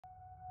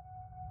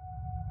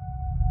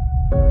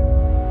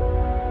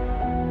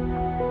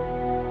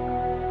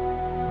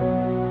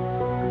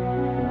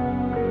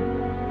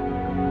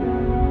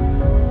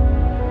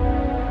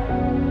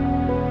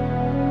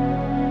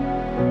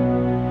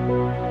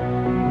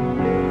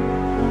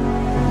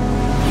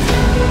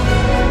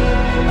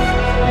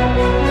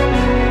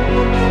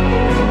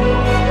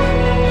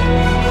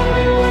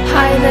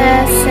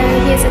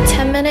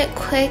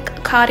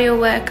quick cardio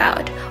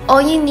workout.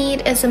 All you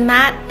need is a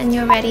mat and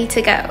you're ready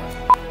to go.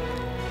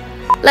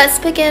 Let's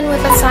begin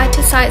with a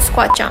side-to-side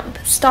squat jump.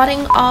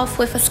 Starting off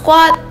with a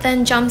squat,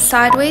 then jump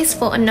sideways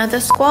for another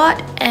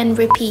squat and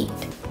repeat.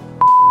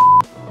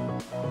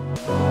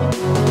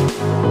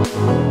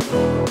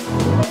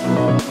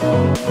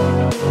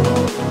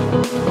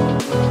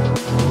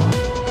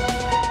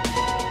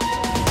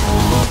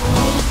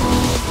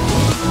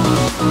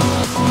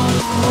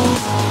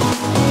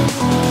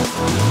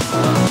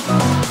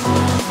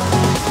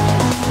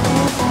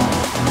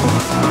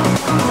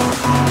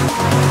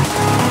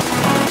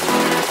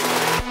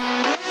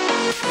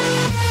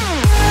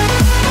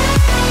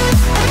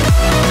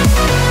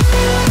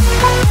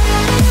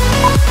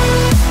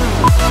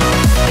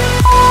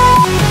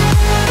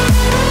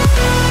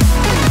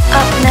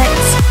 Up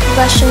next,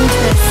 Russian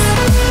twist.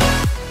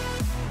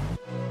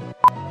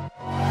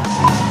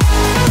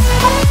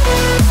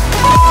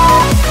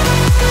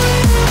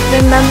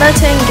 Remember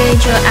to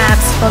engage your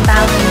abs for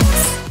balance.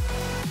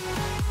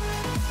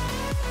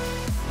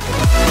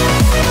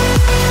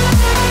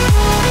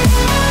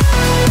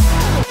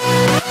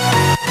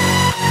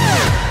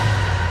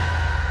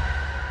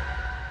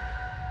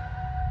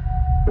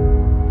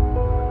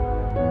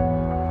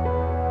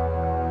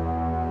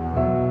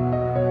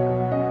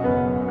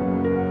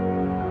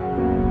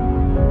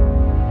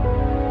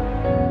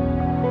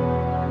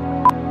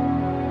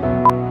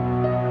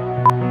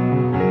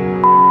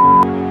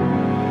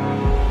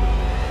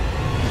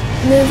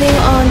 Moving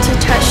on to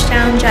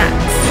touchdown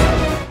jacks.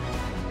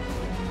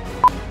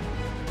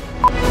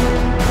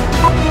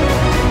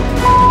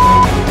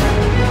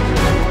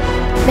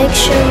 Make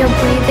sure you're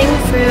breathing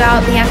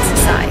throughout the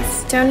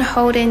exercise. Don't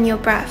hold in your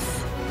breath.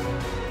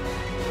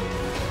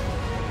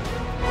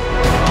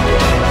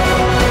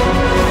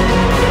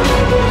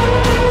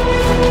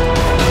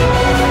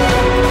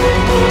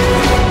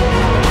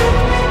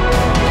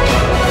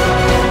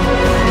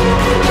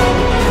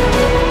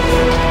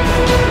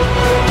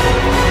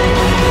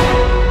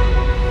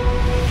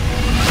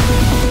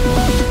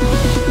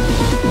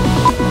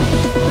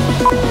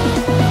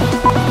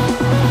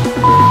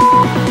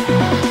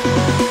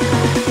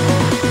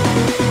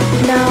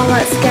 Now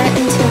let's get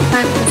into a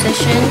plank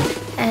position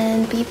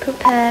and be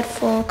prepared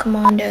for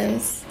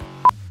Commandos.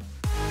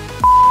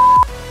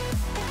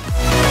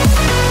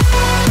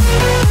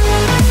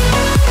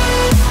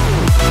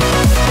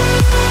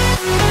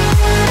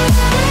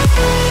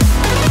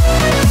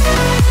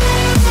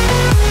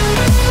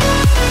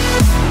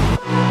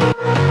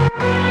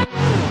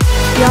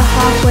 You're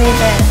halfway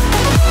there.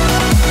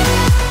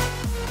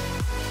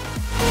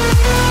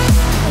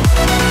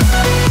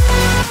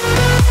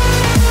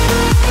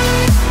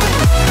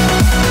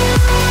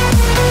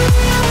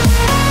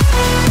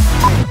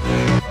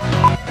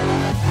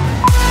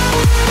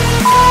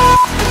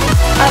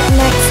 Up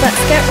next,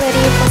 let's get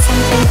ready for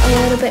something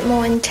a little bit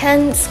more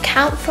intense.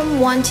 Count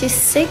from 1 to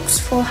 6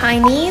 for high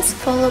knees,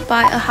 followed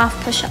by a half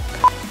push-up.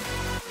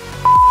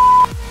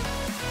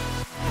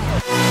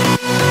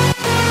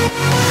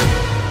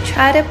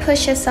 Try to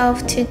push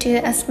yourself to do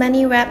as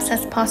many reps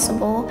as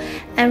possible,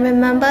 and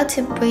remember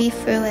to breathe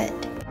through it.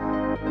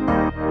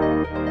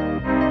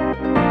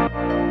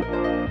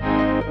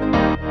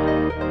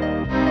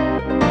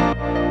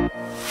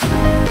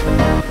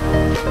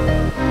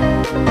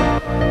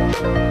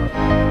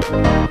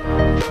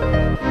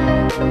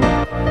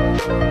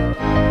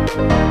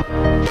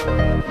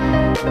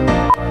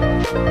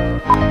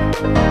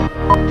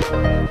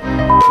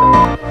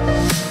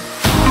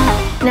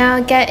 Now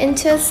get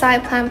into a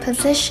side plank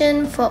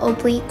position for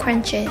oblique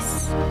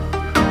crunches.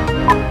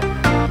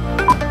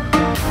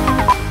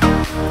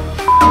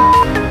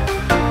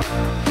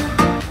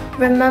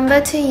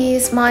 Remember to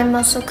use mind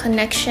muscle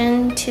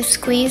connection to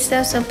squeeze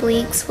those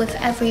obliques with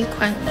every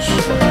crunch.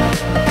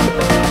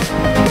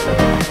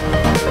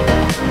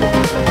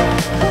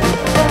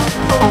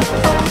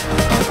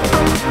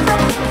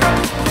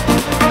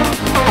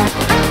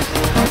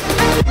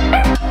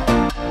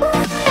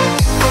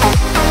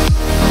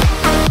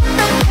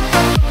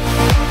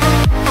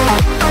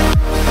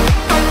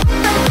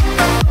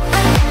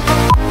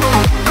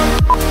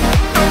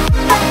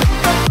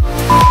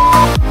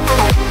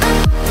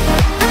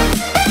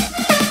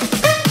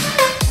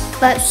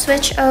 Let's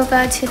switch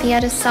over to the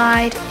other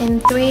side in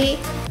 3,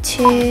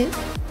 2,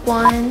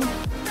 1,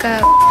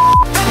 go.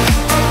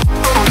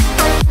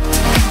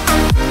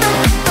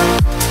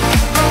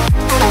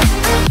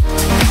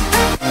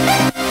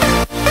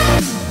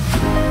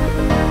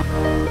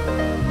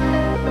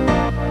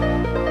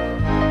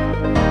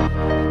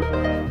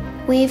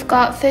 We've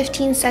got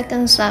 15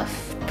 seconds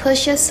left.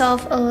 Push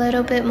yourself a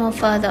little bit more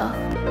further.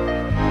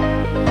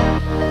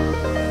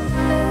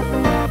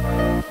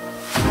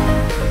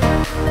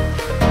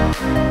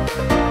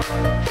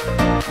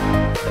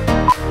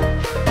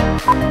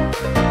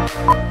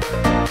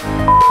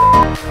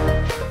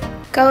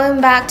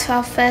 Going back to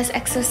our first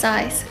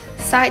exercise,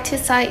 side to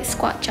side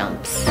squat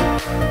jumps.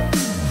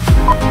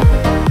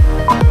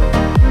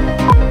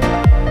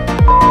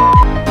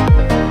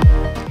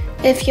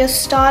 If you're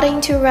starting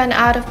to run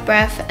out of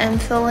breath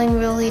and feeling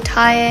really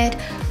tired,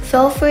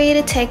 feel free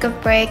to take a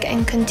break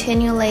and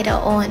continue later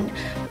on.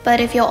 But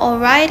if you're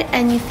alright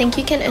and you think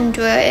you can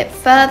endure it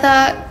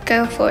further,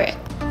 go for it.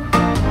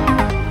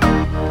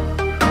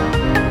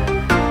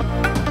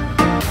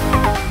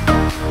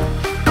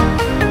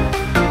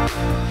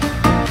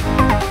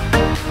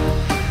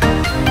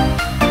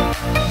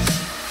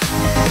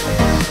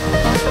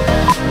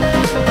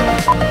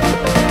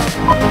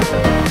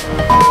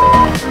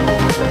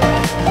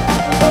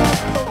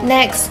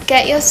 Next,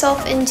 get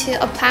yourself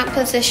into a plank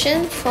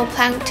position for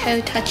plank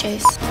toe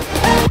touches.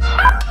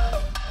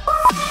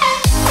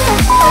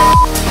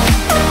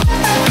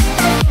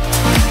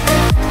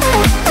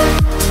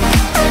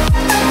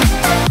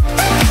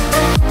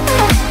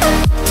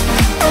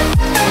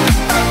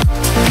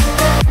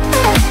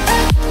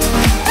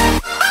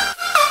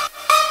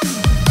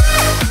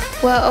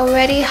 We're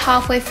already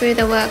halfway through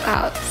the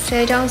workout,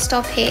 so don't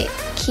stop here.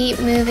 Keep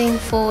moving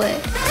forward.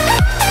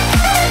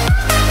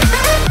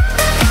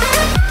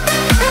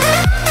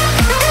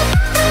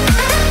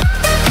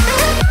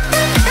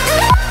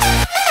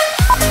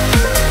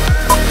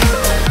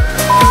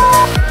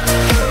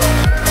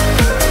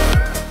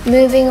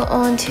 Moving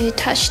on to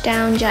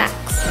touchdown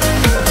jacks.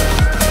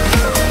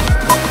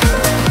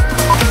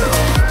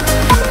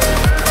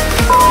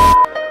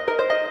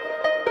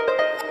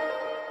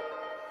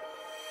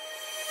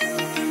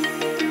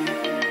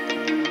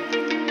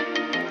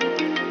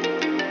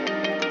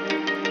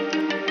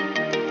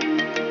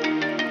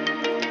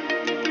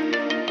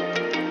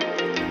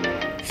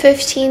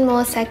 "15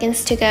 more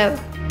seconds to go."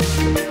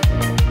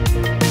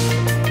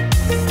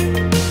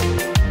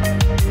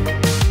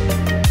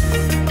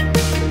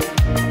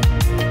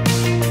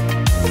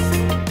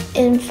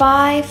 In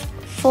 5,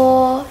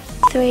 4,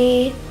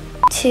 3,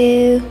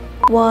 2,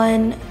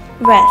 1,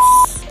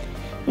 rest.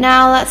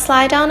 Now let's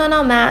lie down on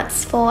our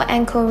mats for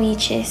ankle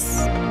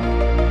reaches.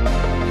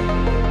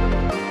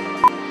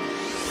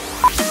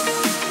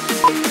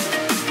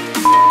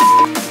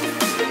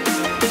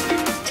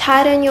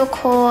 Tighten your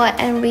core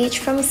and reach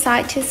from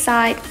side to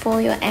side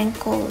for your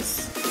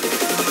ankles.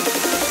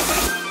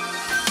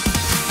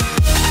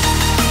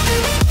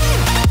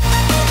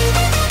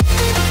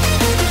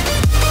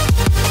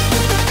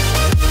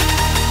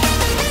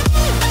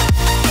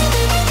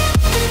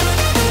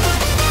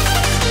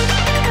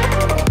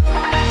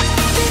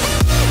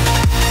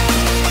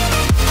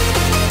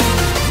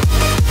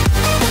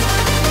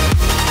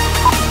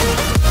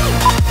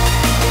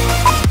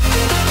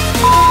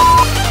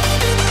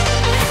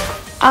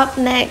 Up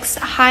next,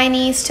 high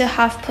knees to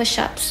half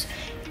push-ups.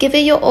 Give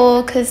it your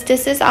all because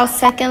this is our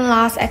second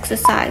last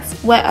exercise.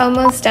 We're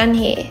almost done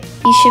here.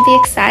 You should be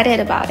excited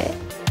about it.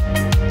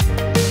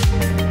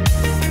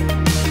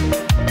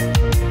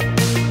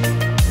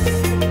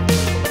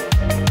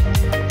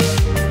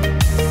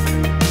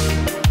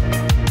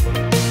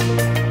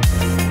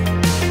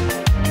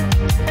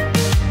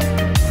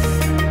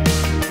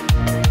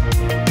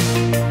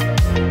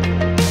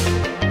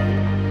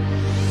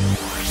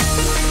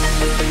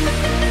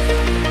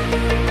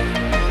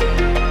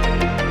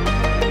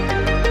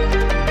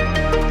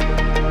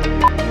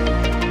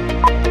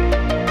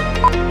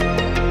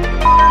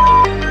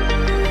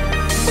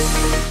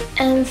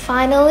 And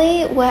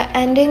finally, we're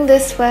ending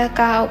this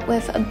workout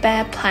with a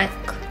bear plank.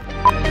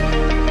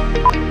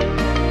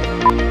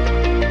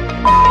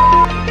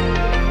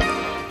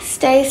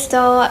 Stay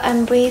still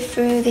and breathe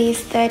through these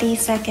 30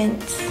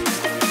 seconds.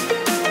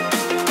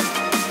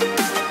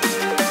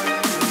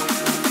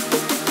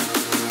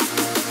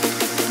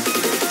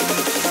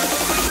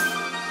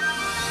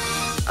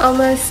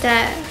 Almost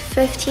there,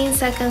 15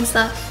 seconds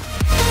left.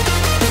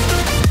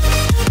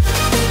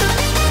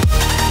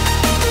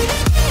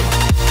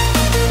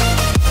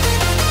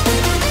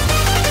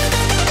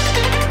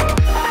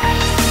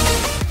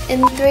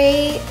 In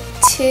 3,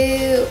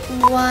 2,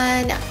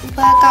 1,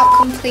 workout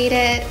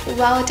completed,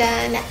 well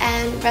done,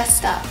 and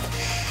rest up.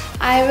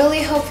 I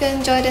really hope you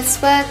enjoyed this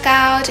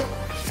workout.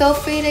 Feel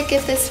free to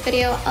give this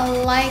video a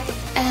like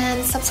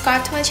and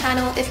subscribe to my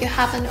channel if you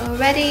haven't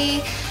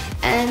already,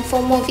 and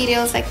for more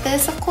videos like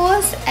this, of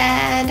course,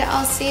 and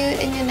I'll see you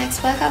in your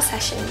next workout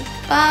session.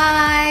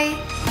 Bye!